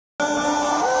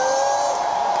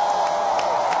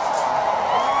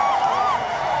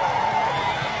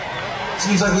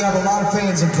Seems like we have a lot of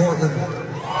fans in Portland.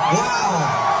 Wow.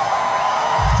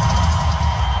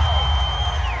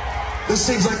 This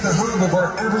seems like the hub of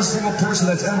where every single person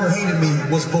that's ever hated me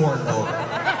was born, though.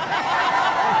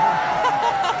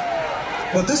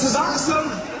 But this is awesome.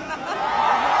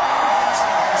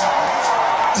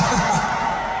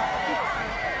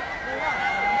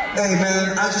 Hey,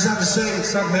 man, I just have to say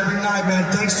something every night,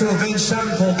 man. Thanks to Avenged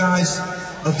Sevenfold, guys.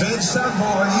 Avenged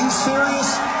Sevenfold, are you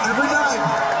serious? Every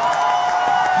night.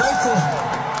 Grateful.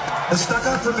 They stuck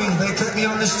up for me. They kept me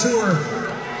on this tour.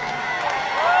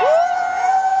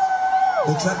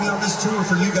 They kept me on this tour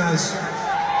for you guys.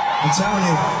 I'm telling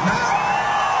you, Matt,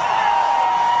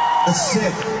 that's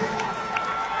sick.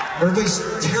 Everybody's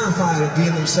terrified of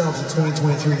being themselves in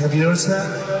 2023. Have you noticed that?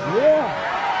 Yeah.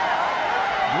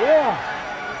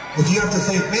 Yeah. If you have to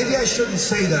think, maybe I shouldn't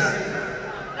say that.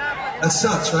 That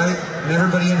sucks, right? And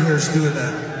everybody in here is doing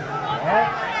that.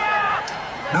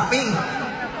 Not me.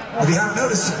 If you haven't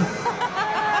noticed.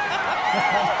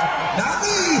 Not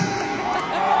me.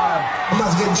 I'm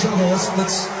about to get in trouble.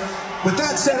 Let's. With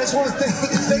that said, I just want to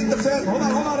thank the fans. Hold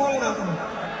on.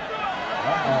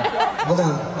 Hold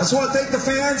on. I just want to thank the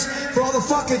fans for all the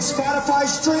fucking Spotify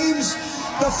streams,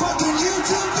 the fucking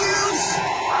YouTube views.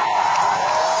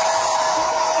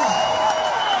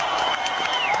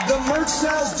 The merch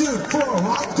sales, dude, for a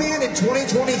rock band in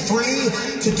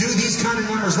 2023 to do these kind of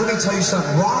numbers, let me tell you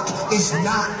something. Rock is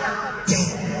not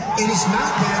dead. It is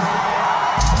not dead.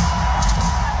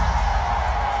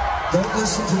 Don't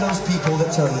listen to those people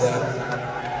that tell you that.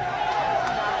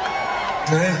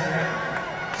 Okay?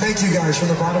 Thank you guys from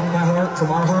the bottom of my heart, from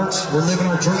our hearts. We're living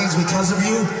our dreams because of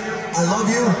you. I love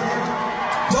you.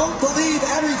 Don't believe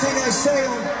everything I say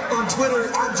on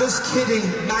Twitter. I'm just kidding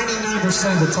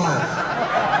 99% of the time.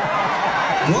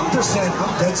 1%,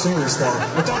 I'm dead serious though.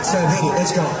 With that said, hey,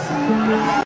 let's go.